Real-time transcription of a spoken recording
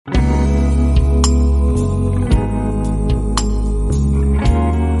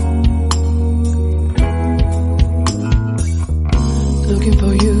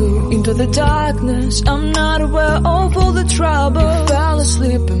'cause I'm not aware of all the trouble. You fell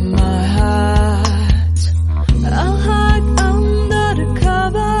asleep in my heart. I'll hide under the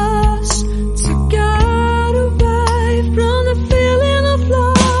covers to get away from the feeling of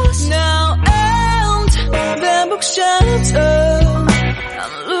loss. Now and then books shattered.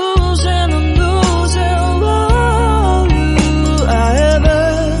 I'm losing all I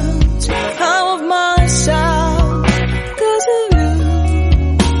haven't out of myself 'cause of you.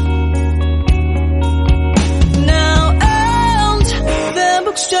 Now and then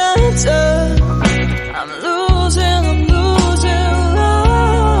books shattered. I'm losing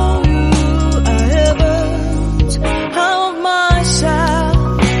all I haven't out of myself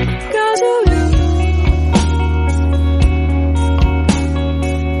 'cause of you.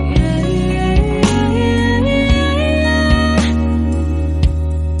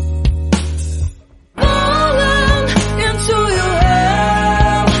 Falling into your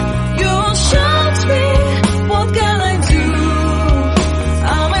hell, you shot me. What can I do?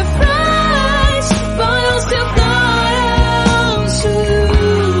 I'm afraid, but I'll still fly to you.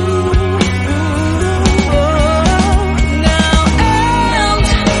 Now and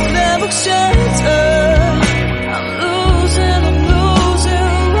then books shattered. I'm losing all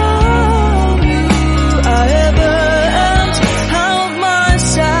I haven't out of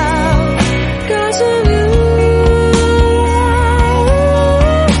myself 'cause of you.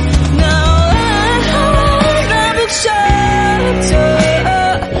 Now and then books shattered.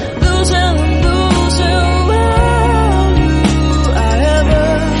 Losing all I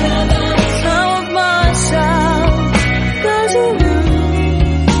haven't out of myself 'cause of you.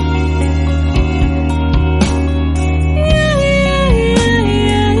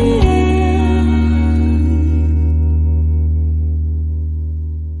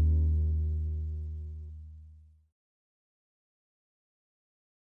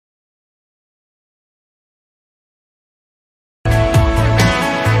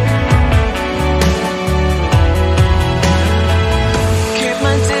 Keep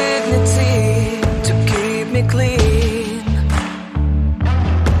my dignity to keep me clean.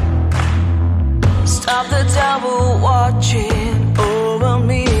 Stop the devil watching over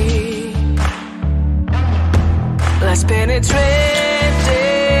me. Let's penetrate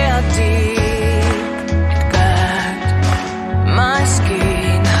deep inside my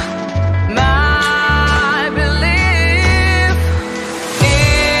skin. My belief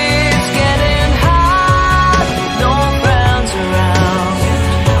is getting hot, no friends around.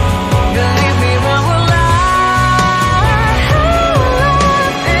 Believe me when we're live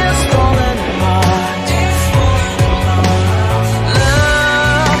is falling apart.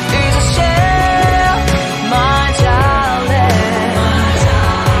 Love is a shell, my darling.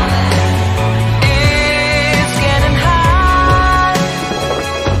 It's getting hot.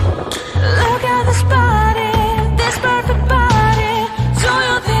 Look at this body, this perfect body. Do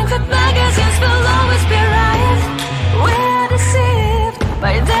you think that magazines will always be right? We're deceived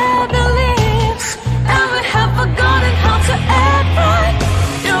by their beliefs, and we have forgotten how to act right.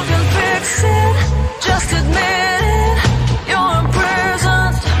 You can fix it, just admit it. You're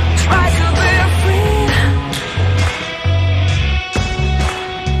imprisoned, try to be free.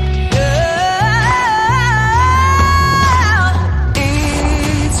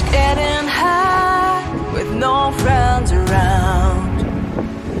 It's getting hot with no friends around.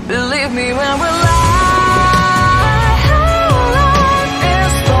 Believe me when we're